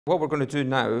What we're going to do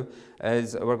now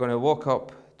is we're going to walk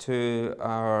up to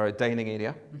our dining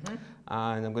area,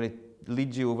 and I'm going to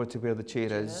lead you over to where the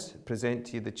chair is, present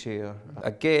to you the chair.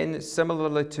 Again,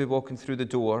 similarly to walking through the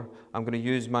door, I'm going to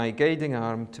use my guiding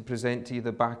arm to present to you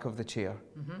the back of the chair.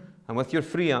 And with your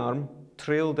free arm,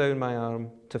 trail down my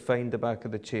arm to find the back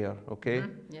of the chair, okay?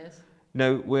 Yes.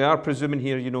 Now, we are presuming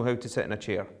here you know how to sit in a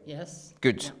chair. Yes.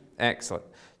 Good. Yeah. Excellent.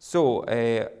 So,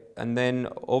 and then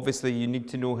obviously you need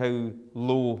to know how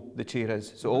low the chair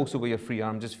is. So also with your free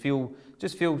arm, just feel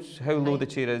how low the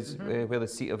chair is, where the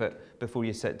seat of it, before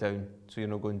you sit down, so you're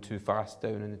not going too fast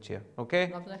down in the chair.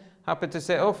 Okay? Lovely. Happy to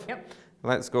set off? Yep.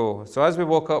 Let's go. So as we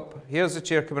walk up, here's the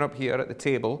chair coming up here at the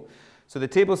table. So the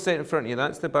table's set in front of you,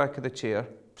 that's the back of the chair.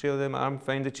 Trail down my arm,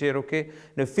 find the chair, okay?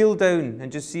 Now feel down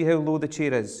and just see how low the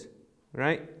chair is,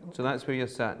 right? So that's where you're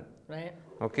sat. Right.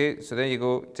 Okay, so there you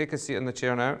go. Take a seat in the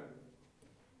chair now.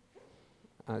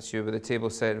 That's you with the table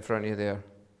set in front of you there.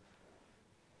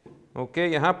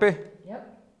 Okay, you happy?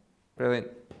 Yep. Brilliant.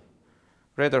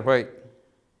 Red or white?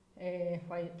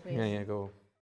 White, please. There you go.